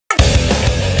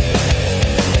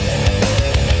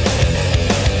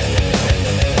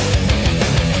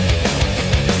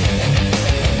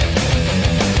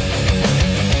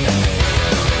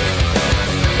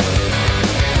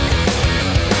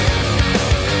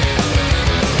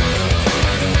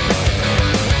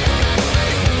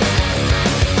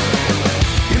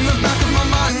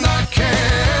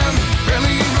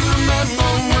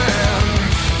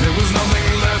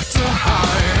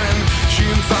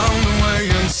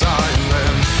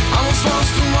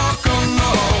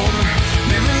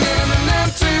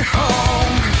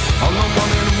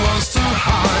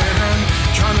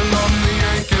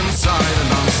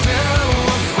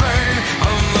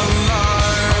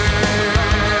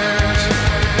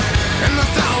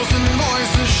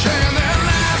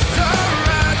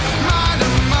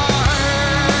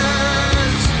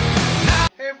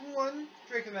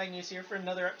Magnius here for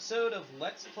another episode of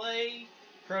Let's Play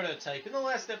Prototype. In the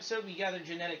last episode, we gathered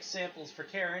genetic samples for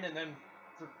Karen, and then,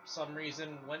 for some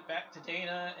reason, went back to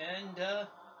Dana and,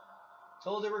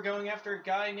 told her we're going after a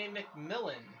guy named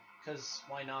Macmillan. Because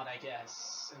why not, I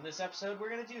guess. In this episode,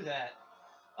 we're going to do that.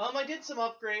 I did some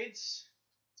upgrades.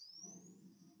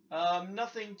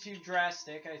 Nothing too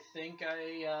drastic, I think.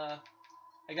 I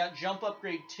got Jump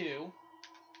Upgrade 2.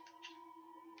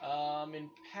 In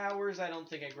powers, I don't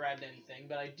think I grabbed anything,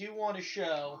 but I do want to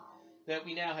show that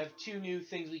we now have two new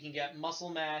things we can get,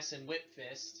 Muscle Mass and Whip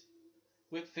Fist.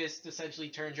 Whip Fist essentially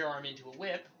turns your arm into a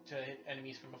whip to hit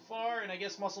enemies from afar, and I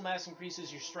guess Muscle Mass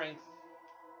increases your strength,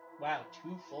 wow,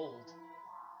 twofold.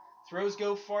 Throws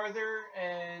go farther,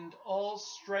 and all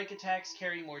strike attacks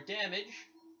carry more damage.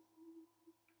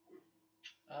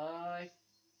 I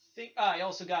think I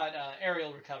also got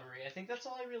aerial recovery. I think that's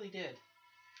all I really did.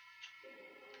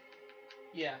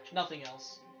 Yeah, nothing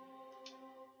else.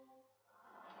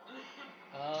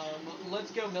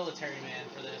 Let's go military man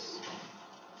for this.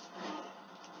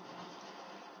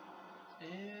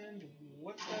 And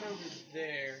what's that over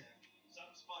there?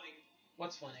 Something's funny.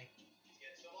 What's funny?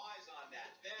 Get some eyes on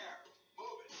that. There.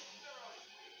 Move it.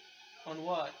 On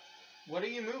what? What are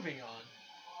you moving on?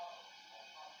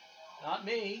 Not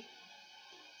me.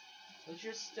 Let's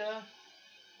just,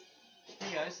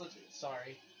 Hey guys, let's...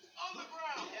 Sorry. On the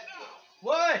ground, now!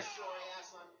 What? Sorry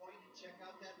ass on point and check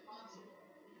out that console.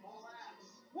 Whole ass.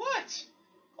 What?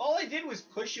 All I did was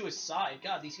push you aside.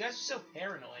 God, these guys are so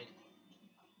paranoid.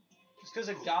 Just because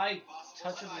a guy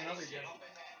touches another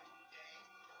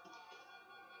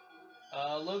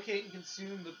guy. Locate and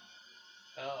consume the...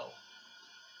 Oh.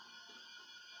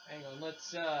 Hang on,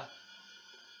 let's, I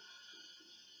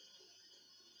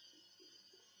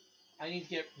need to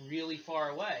get really far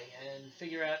away and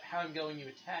figure out how I'm going to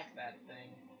attack that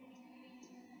thing.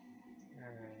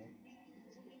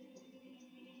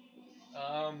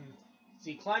 Alright.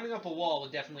 See, climbing up a wall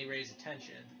would definitely raise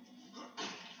attention.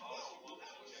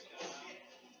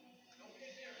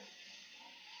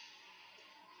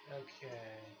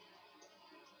 Okay.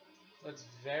 Let's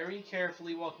very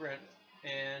carefully walk around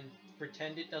and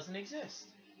pretend it doesn't exist.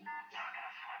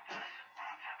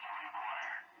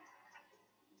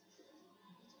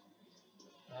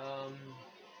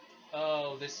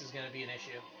 Oh, this is going to be an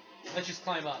issue. Let's just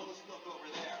climb up.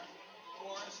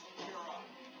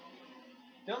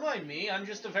 Don't mind me, I'm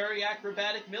just a very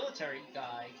acrobatic military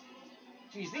guy.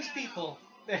 Jeez, these people,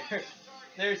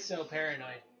 they're so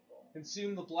paranoid.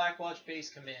 Consume the Blackwatch base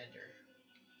commander.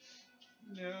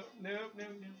 No.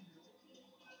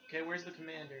 Okay, where's the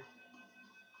commander?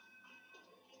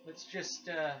 Let's just,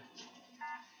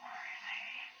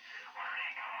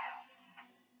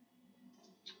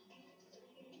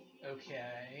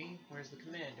 Okay, where's the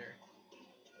commander?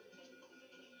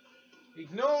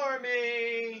 Ignore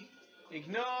me!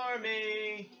 Ignore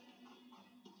me!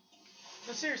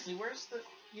 No, seriously, where's the...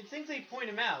 You'd think they'd point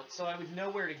him out, so I would know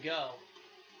where to go.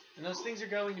 And those things are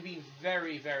going to be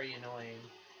very, very annoying.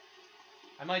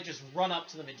 I might just run up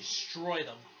to them and destroy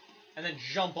them, and then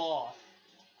jump off.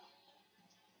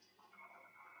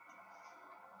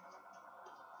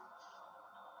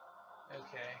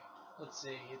 Okay. Let's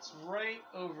see, it's right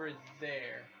over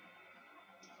there.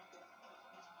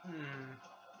 Anyone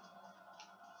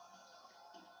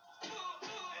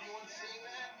seeing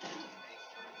that?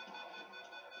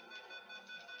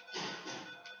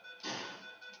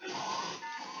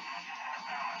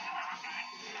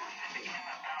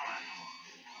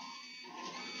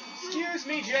 Excuse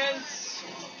me, gents!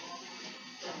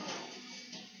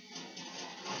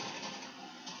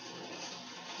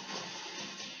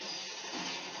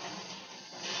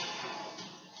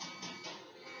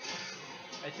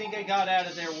 I think I got out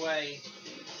of their way.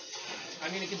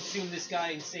 I'm gonna consume this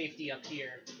guy in safety up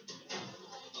here.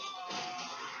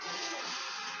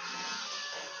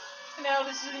 And now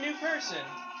this is a new person.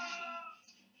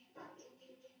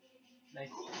 And I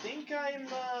think I'm,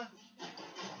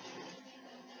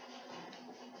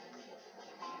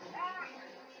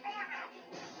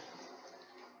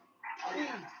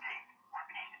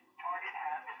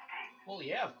 Well,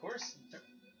 yeah, of course.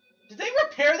 Did they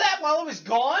repair that while I was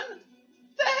gone?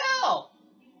 The hell?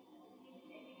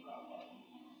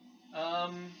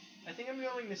 I think I'm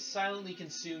going to silently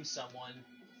consume someone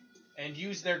and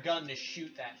use their gun to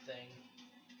shoot that thing.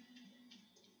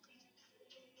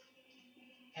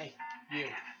 Hey, you.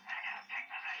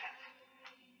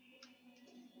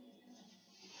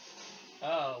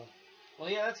 Oh. Well,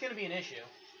 yeah, that's going to be an issue.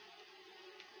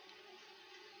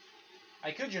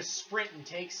 I could just sprint and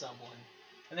take someone,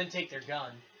 and then take their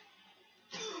gun.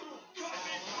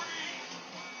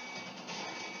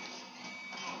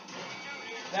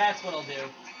 That's what I'll do.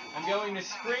 I'm going to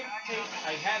sprint,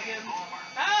 I have him.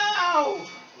 Ow!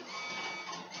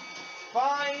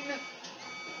 Fine.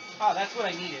 Ah, that's what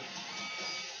I needed.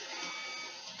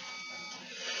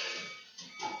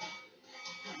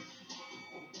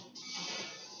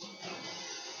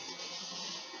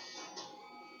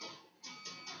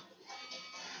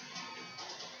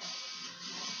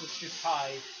 Let's just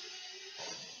hide.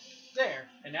 There.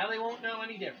 And now they won't know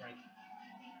any different.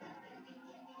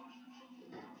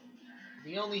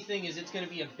 The only thing is it's going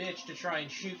to be a bitch to try and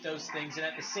shoot those things and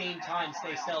at the same time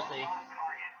stay stealthy.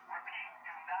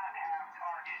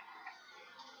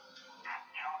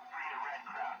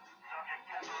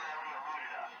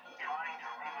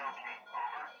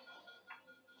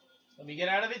 Let me get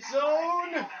out of its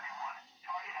zone!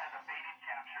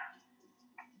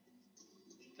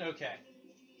 Okay.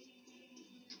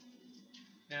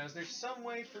 Now, is there some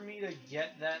way for me to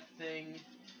get that thing?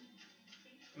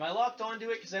 Am I locked onto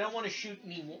it? Because I don't want to shoot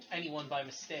anyone by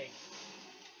mistake.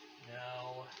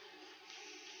 No.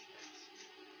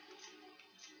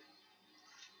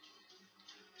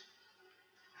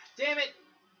 Damn it!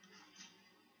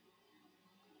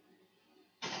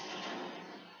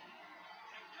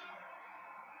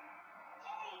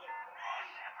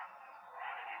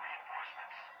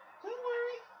 Don't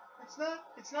worry.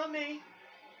 It's not me.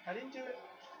 I didn't do it.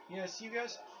 Yes, you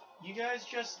guys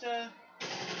just,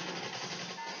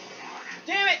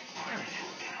 Damn it!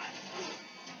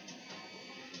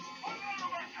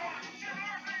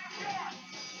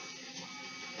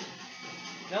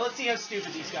 Now let's see how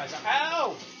stupid these guys are.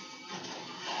 Ow!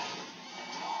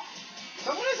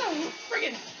 Someone is a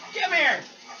friggin' come here!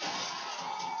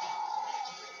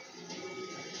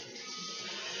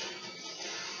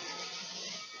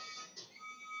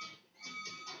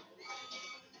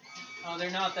 Oh,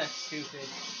 they're not that stupid.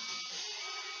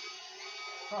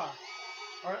 Huh.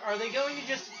 Are they going to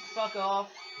just fuck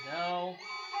off? No.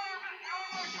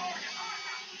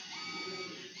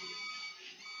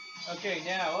 Okay,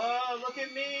 now, oh, look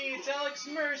at me! It's Alex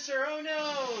Mercer! Oh,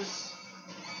 noes!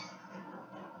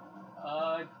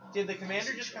 Did the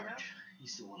commander just come out?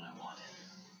 He's the one I want.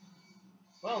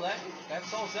 Well, that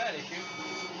solves that issue.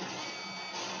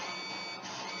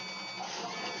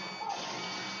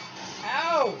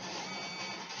 Ow!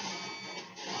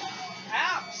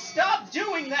 Ow! Stop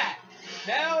doing that!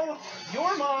 Now,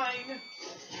 you're mine,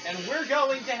 and we're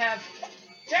going to have...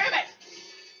 Damn it!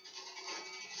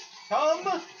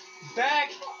 Come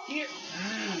back here.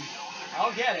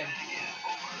 I'll get him.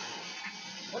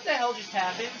 What the hell just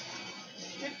happened?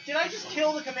 Did I just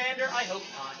kill the commander? I hope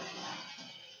not.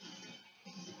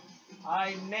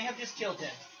 I may have just killed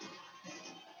him.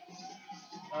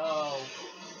 Oh.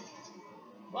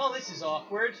 Well, this is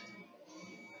awkward.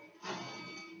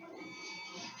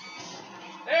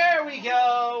 There we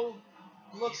go!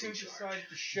 Look who decided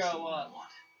to show up.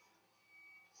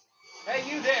 Hey,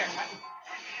 you there!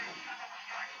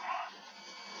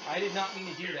 I did not mean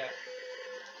to do that.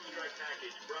 Strike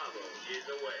package Bravo is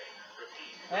away.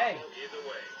 Repeat, Hey. Bravo is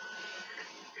away.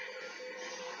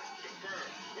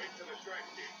 Confirmed. Wait till the strike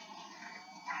team.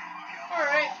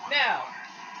 Alright, now.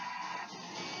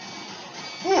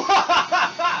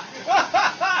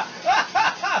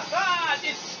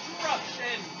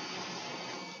 Destruction!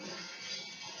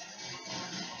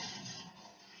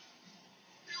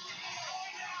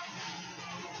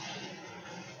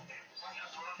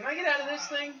 Can I get out of this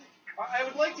thing? I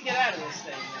would like to get out of this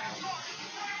thing now.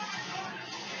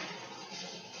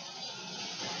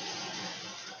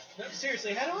 No,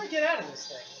 seriously, how do I get out of this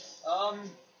thing?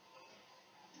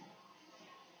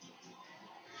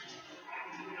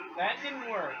 That didn't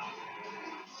work.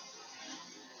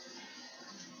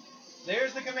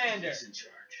 There's the commander. He's in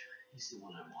charge. He's the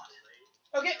one I want.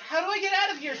 Okay, how do I get out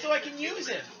of here so I can use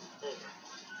him? Over.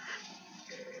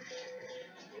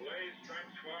 Delay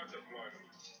strike squad deployment.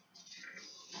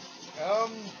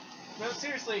 No,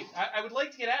 seriously, I would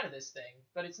like to get out of this thing,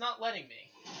 but it's not letting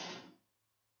me.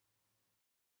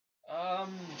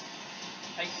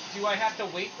 Do I have to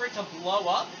wait for it to blow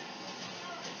up?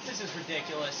 This is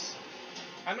ridiculous.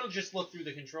 I'm gonna just look through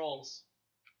the controls.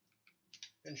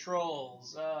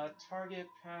 Controls, target,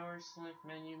 power, select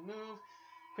menu, move,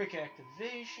 quick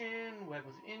activation, web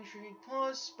of intrigue,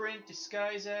 pause, sprint,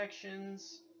 disguise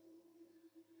actions,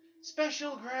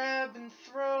 special grab and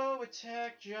throw,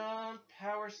 attack, jump,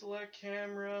 power select,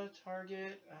 camera,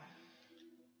 target.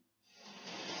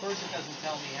 Of course it doesn't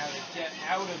tell me how to get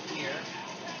out of here.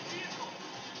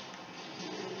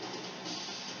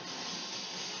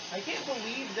 I can't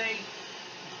believe they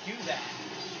do that.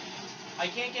 I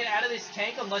can't get out of this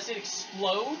tank unless it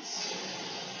explodes?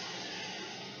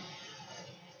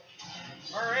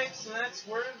 Alright, so that's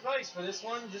word of advice for this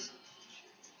one. Just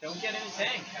don't get in a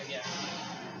tank, I guess.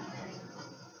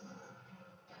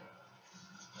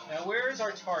 Now, where is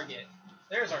our target?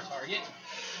 There's our target.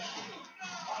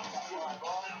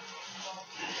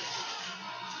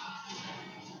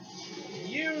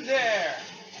 You there!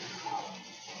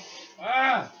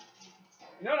 Ah!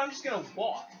 You know what? I'm just gonna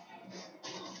walk.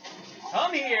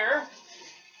 Come here!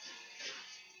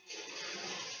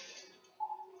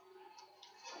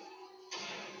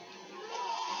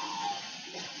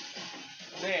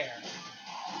 There.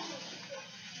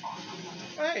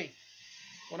 Hey!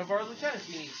 One of our lieutenants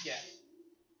we need to get.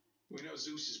 We know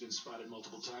Zeus has been spotted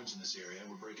multiple times in this area.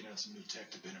 We're breaking out some new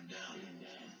tech to pin him down.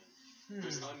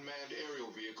 This unmanned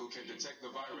aerial vehicle can detect the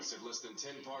virus at less than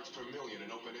 10 parts per million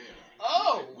in open air.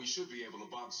 Oh! We should be able to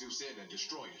box Zeus in and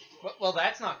destroy it. Well,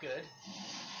 that's not good.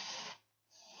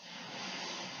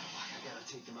 I gotta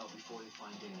take them out before they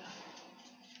find Dana.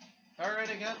 Alright,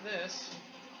 I got this.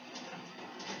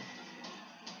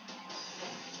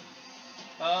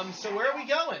 So where are we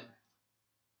going?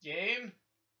 Game?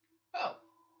 Oh,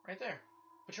 right there.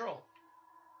 Patrol.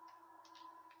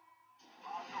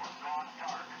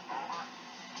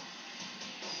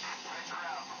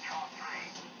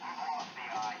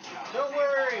 Don't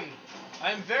worry,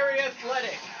 I'm very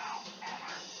athletic.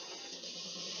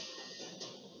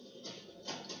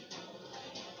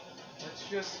 Let's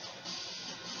just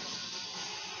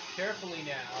carefully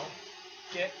now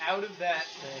get out of that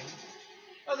thing.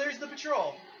 Oh, there's the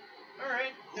patrol.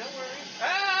 Alright, don't worry.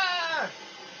 Ah!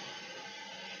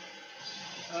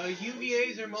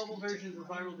 UVAs are mobile versions of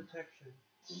viral detection.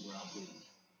 Where I'll be.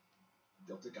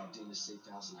 They'll pick out Dana's safe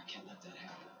house, and I can't let that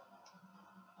happen.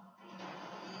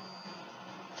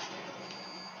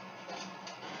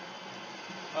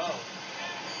 Oh.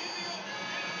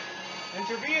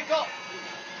 Enter vehicle!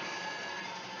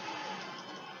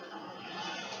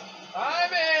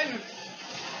 I'm in!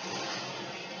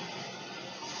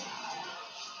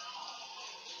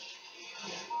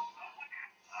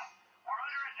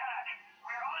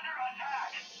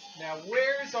 Now,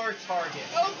 where's our target?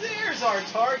 Oh, there's our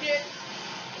target!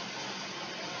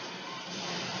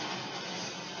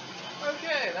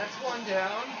 Okay, that's one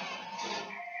down.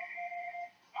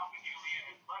 Alpha Juliet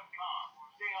is less calm.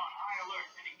 Stay on high alert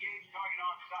and engage target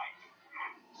on sight.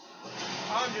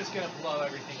 I'm just gonna blow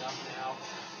everything up now.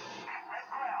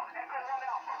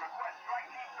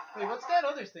 Wait, what's that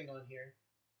other thing on here?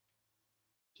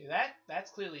 Okay,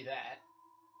 that's clearly that.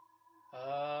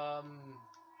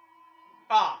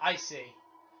 Ah, I see.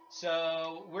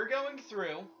 So, we're going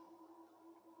through,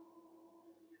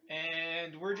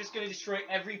 and we're just going to destroy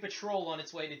every patrol on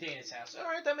its way to Dana's house.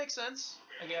 Alright, that makes sense,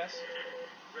 I guess.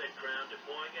 Red Crown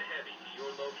deploying a heavy to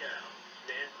your locale.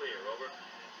 Stand clear, over.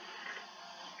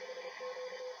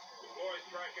 Deploy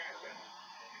strike asset.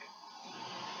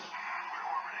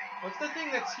 What's the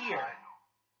thing that's here?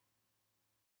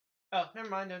 Oh, never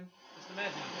mind, I'm just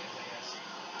imagining things, I guess.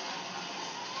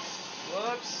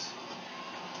 Whoops.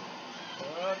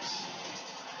 Whoops.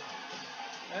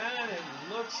 And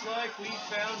it looks like we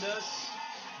found us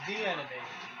the enemy.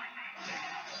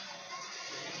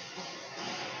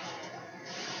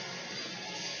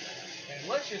 And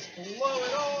let's just blow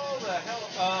it all the hell.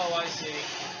 Oh, I see.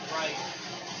 Right.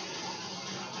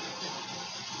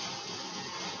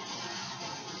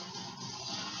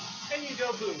 And you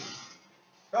go boom.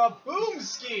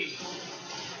 Kaboomski!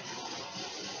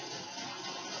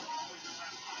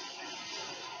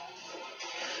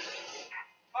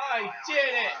 I did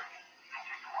it!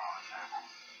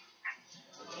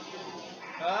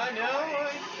 No, I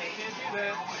can't do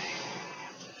that.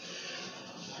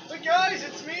 But guys,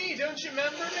 it's me! Don't you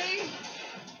remember me?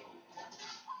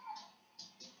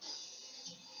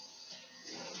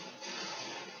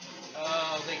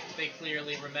 Oh, they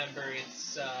clearly remember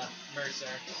it's Mercer.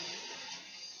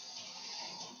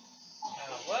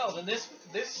 Oh, well, then this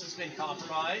has been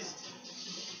compromised.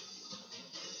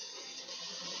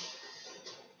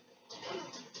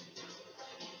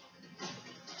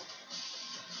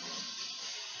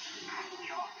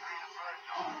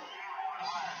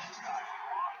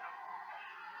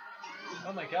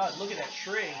 Oh my god, look at that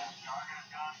tree.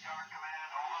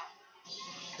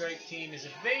 Strike team is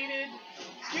evaded.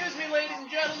 Excuse me, ladies and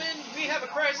gentlemen, we have a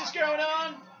crisis going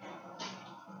on.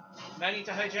 I need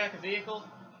to hijack a vehicle.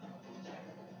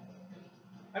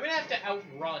 I'm gonna have to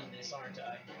outrun this, aren't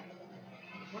I?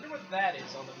 Wonder what that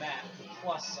is on the map, the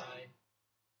plus sign.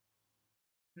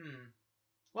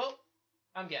 Well,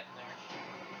 I'm getting there.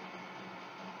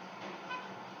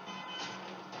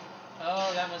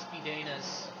 Oh, that must be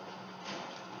Dana's.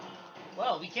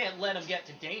 Well, we can't let him get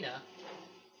to Dana.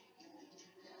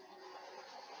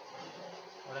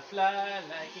 Wanna fly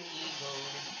like an eagle.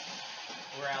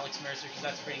 Or Alex Mercer, because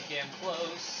that's pretty damn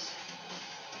close.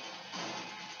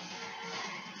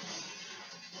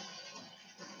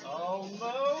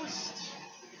 Almost.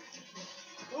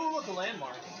 Ooh, look, a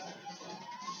landmark.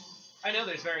 I know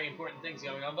there's very important things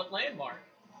going on, but landmark.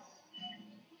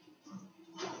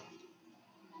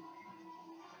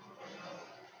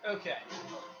 Okay.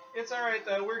 It's alright,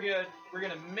 though. We're good. We're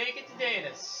gonna make it to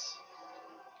Danis.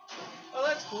 Oh,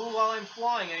 that's cool. While I'm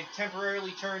flying, I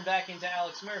temporarily turn back into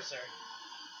Alex Mercer.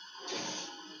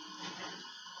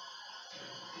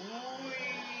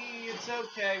 Whee! It's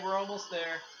okay. We're almost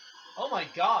there. Oh my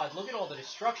god, look at all the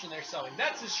destruction they're sowing.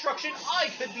 That's destruction I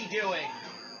could be doing!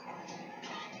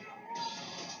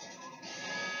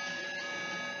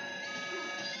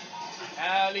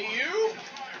 Alley-oop!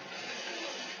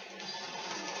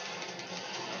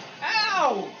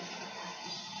 Ow!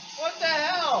 What the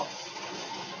hell?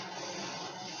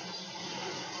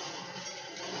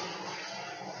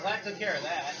 Well, that took care of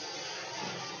that.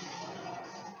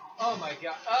 Oh my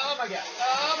god. Oh my god.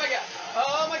 Oh my god.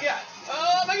 Oh my god.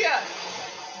 Oh my god.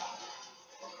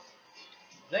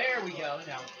 There we go.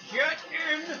 Now get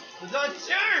in the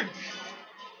tank.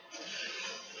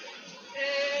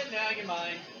 And now you're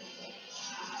mine.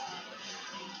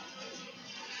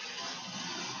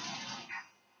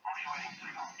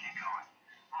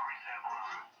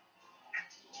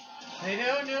 They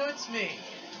don't know it's me.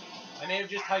 I may have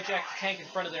just hijacked the tank in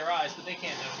front of their eyes, but they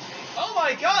can't know it's me. Oh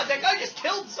my god, that guy just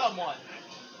killed someone!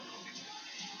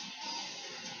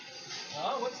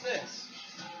 Oh, what's this?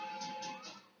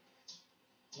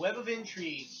 Web of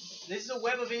Intrigue. This is a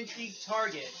Web of Intrigue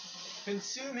target.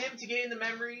 Consume him to gain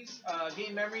memories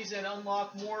and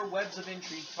unlock more Webs of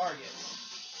Intrigue targets.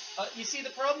 You see, the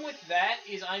problem with that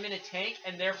is I'm in a tank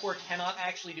and therefore cannot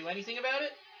actually do anything about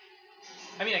it.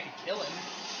 I mean, I could kill him.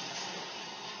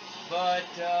 But,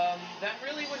 that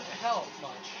really wouldn't help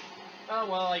much. Oh,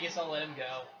 well, I guess I'll let him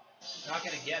go. I'm not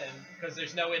gonna get him, because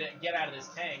there's no way to get out of this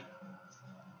tank.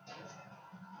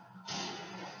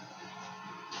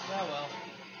 Oh, well.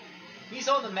 He's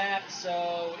on the map,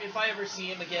 so if I ever see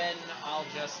him again, I'll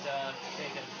just,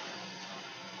 take him.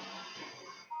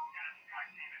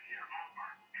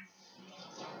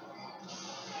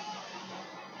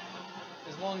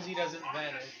 As long as he doesn't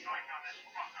vanish.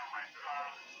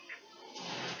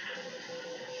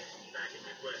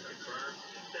 Request confirmed.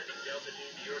 Sending Delta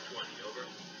Team to your 20, over.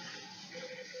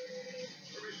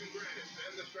 Permission granted.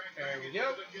 Send the strike There we package go.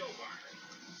 to the kill bar.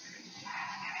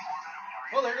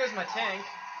 Well, there goes my tank.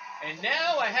 And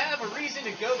now I have a reason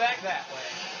to go back that way.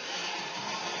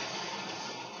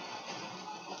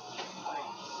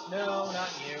 No, not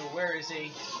you. Where is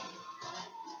he?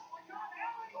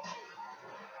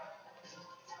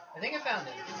 I think I found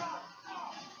him.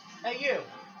 Hey, you.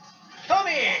 Come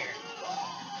here!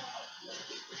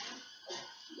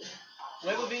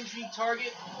 Web of Intrigue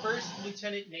target, First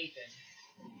Lieutenant Nathan.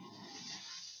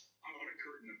 How about a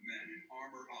curtain of men in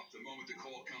armor up the moment the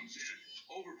call comes in?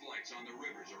 Overflights on the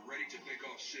rivers are ready to pick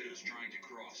off citizens trying to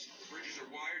cross. Bridges are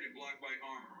wired and blocked by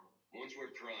armor. Once we're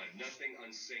primed, nothing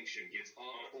unsanctioned gets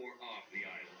on or off the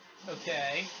island.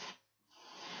 Okay.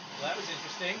 Well, that was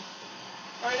interesting.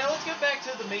 Alright, now let's get back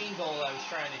to the main goal I was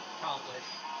trying to accomplish.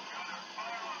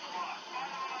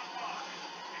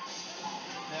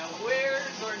 Now,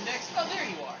 where's our next... Oh, there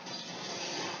you are.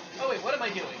 Oh, wait, what am I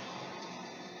doing?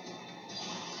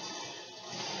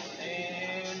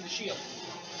 And the shield.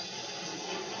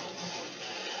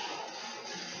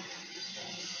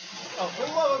 Oh, for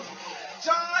the love of...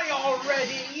 Die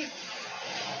already!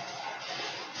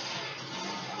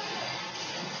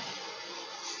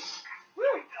 Woo!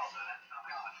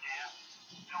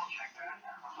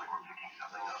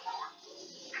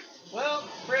 Well,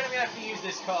 afraid I'm gonna have to use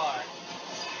this car.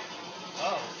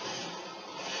 Oh.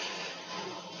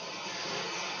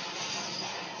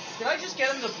 Did I just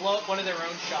get them to blow up one of their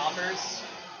own shoppers?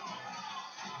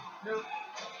 Nope.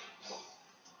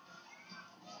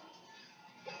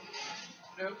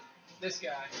 Nope. This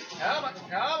guy. Come on,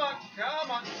 come on,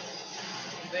 come on.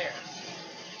 There.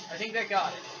 I think that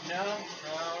got it. No?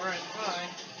 Alright, fine.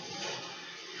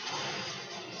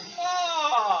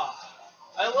 Ah!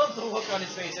 I love the look on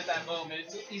his face at that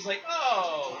moment. He's like,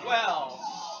 oh, well.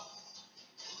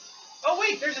 Oh,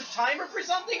 wait, there's a timer for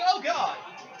something? Oh, God.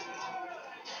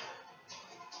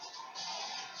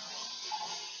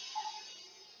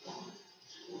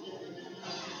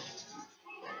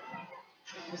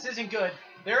 This isn't good.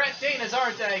 They're at Dana's,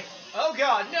 aren't they? Oh,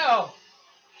 God, no.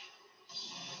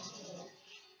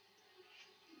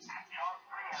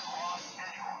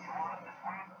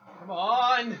 Come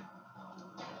on.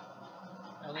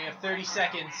 I only have 30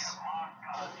 seconds.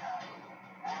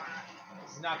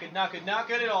 not good, not good, not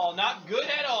good at all. Not good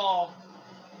at all.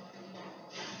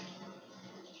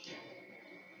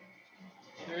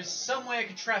 There's some way I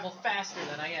could travel faster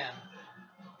than I am.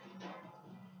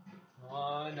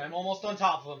 And I'm almost on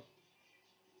top of him.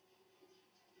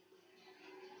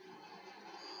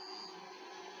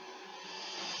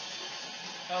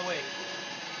 Oh, wait.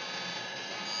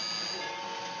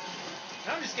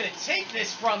 I'm just gonna take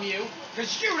this from you,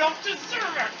 because you don't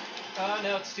deserve it! Oh,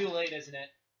 no, it's too late, isn't it?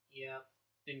 Yep.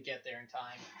 Didn't get there in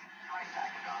time.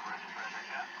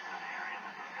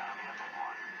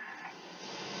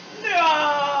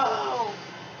 No!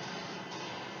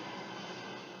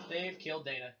 They've killed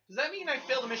Dana. Does that mean I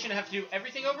failed the mission and have to do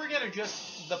everything over again, or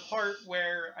just the part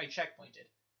where I checkpointed?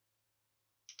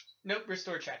 Nope,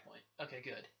 restore checkpoint. Okay,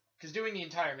 good. Because doing the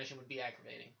entire mission would be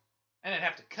aggravating. And I'd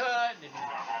have to cut, and it'd be...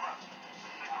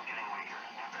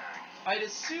 I'd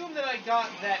assume that I got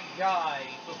that guy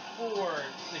before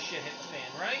the shit hit the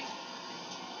fan, right?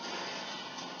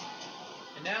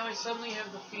 And now I suddenly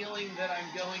have the feeling that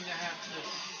I'm going to have to...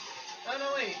 Oh,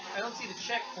 no, wait. I don't see the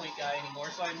checkpoint guy anymore,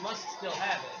 so I must still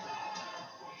have it.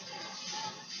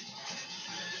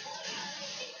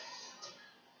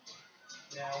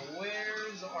 Now,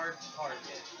 where's our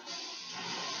target?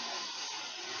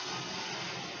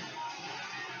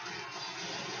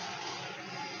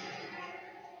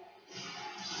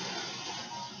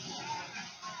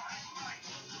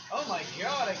 Oh my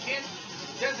god, I can't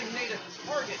designate a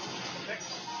target. Okay.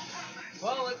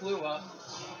 Well, it blew up.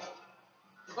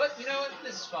 But, you know what?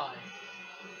 This is fine.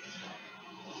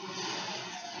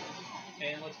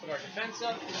 And let's put our defense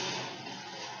up.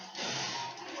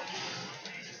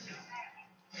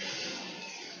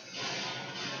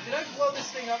 Did I blow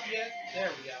this thing up yet? There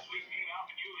we go.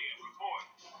 Alpha Juliet, report.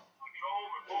 Control,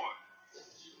 report.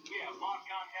 We have lost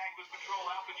contact with Patrol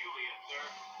Alpha Juliet, sir.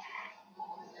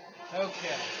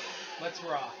 Okay, let's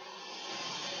rock.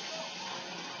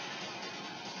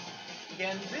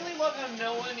 Again, really love how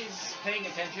no one is paying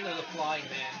attention to the flying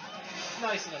man. It's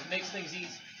nice enough, makes things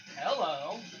easy.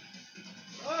 Hello.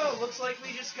 Oh, looks like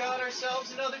we just got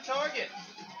ourselves another target.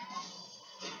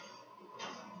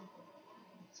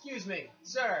 Excuse me,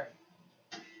 sir.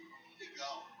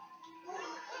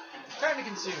 Time to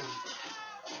consume.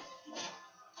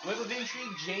 Web of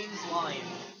Intrigue, James Lyon.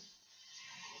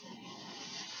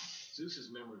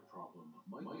 Zeus's memory problem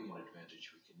might be an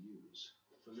advantage we can use.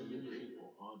 Familiar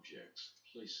people, objects,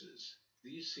 places,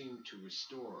 these seem to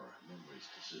restore memories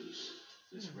to Zeus.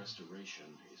 This restoration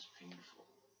is painful.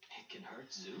 It can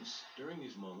hurt Zeus? During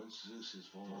these moments, Zeus is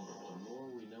vulnerable. The more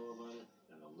we know about it,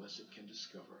 and the less it can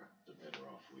discover, the better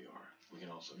off we are. We can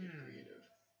also get creative.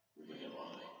 We can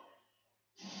lie.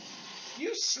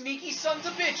 You sneaky sons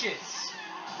of bitches!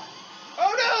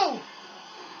 Oh no!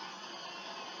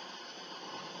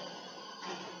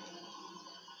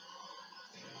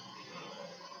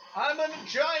 I'm a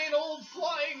giant old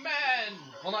flying man!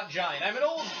 Well, not giant, I'm an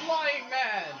old flying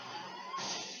man!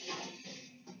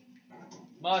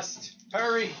 Must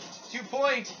hurry! 2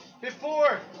 point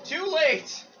before too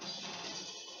late!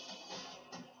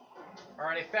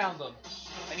 Alright, I found them.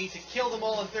 I need to kill them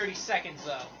all in 30 seconds,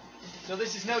 though. So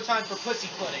this is no time for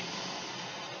pussyfooting.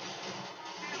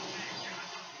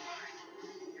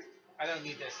 I don't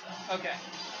need this, though. Okay.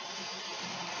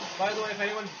 By the way, if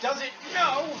anyone doesn't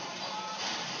know,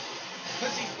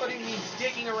 pussyfooting means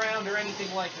dicking around or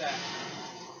anything like that.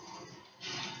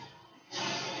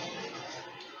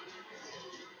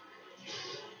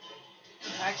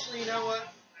 Actually, you know what?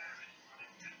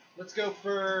 Let's go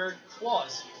for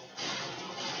claws.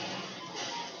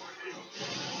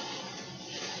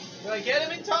 Did I get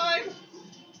him in time?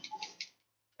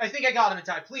 I think I got him in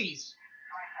time, please.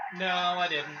 No, I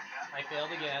didn't. I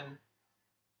failed again.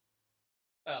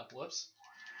 Oh, whoops.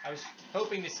 I was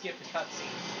hoping to skip the cutscene.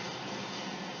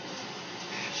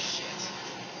 Shit.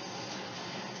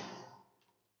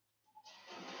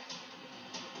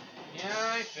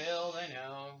 Yeah, I failed, I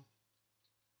know.